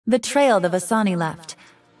The trail the Vasani left.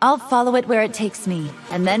 I'll follow it where it takes me,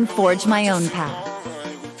 and then forge my own path.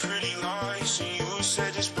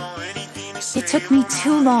 It took me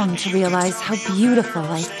too long to realize how beautiful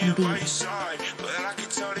life can be.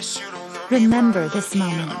 Remember this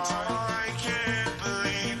moment.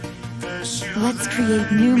 Let's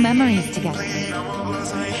create new memories together.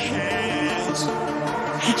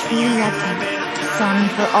 I truly love him, saw me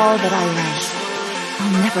for all that I was.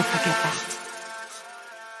 I'll never forget that.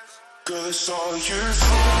 There's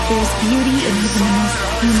beauty in even the most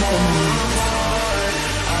painful moments.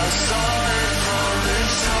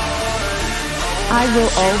 I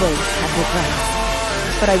will always have regrets,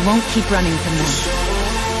 but I won't keep running from them.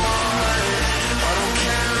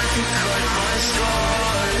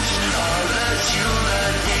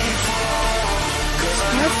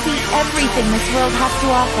 I'll see everything this world has to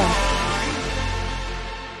offer.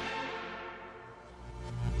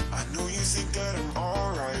 I know you think that I'm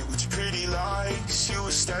alright with your pretty lies. You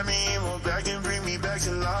would stab me in my back and bring me back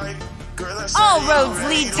to life. Girl, all roads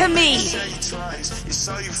lead to me.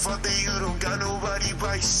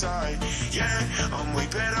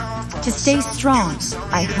 To stay strong,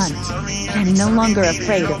 I hunt. I'm no longer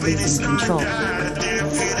afraid of losing control.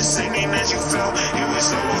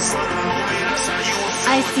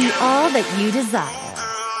 I see all that you desire.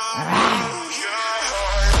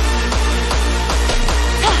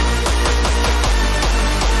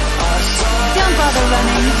 Don't bother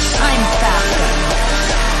running, I'm faster.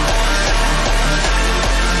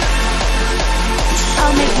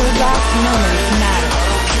 I'll make your last moments matter.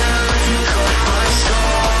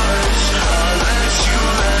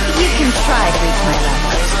 You can try to reach my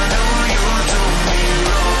level.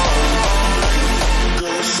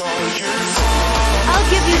 I'll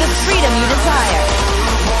give you the freedom you desire.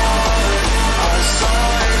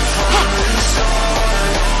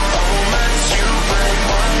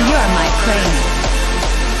 You're my prey.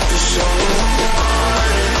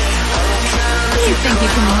 You think you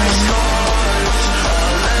can win?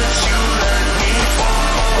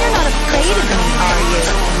 You're not afraid of me, are you?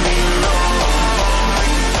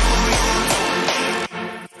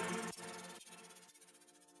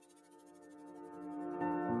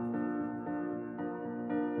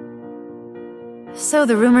 So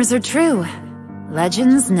the rumors are true.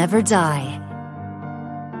 Legends never die.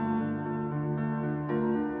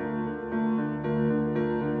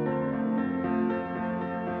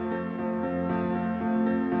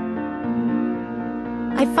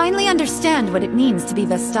 I finally understand what it means to be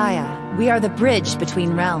Vestaya. We are the bridge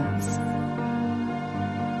between realms.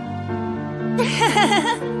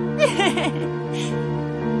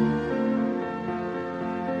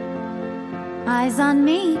 Eyes on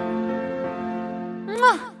me.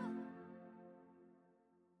 Mwah.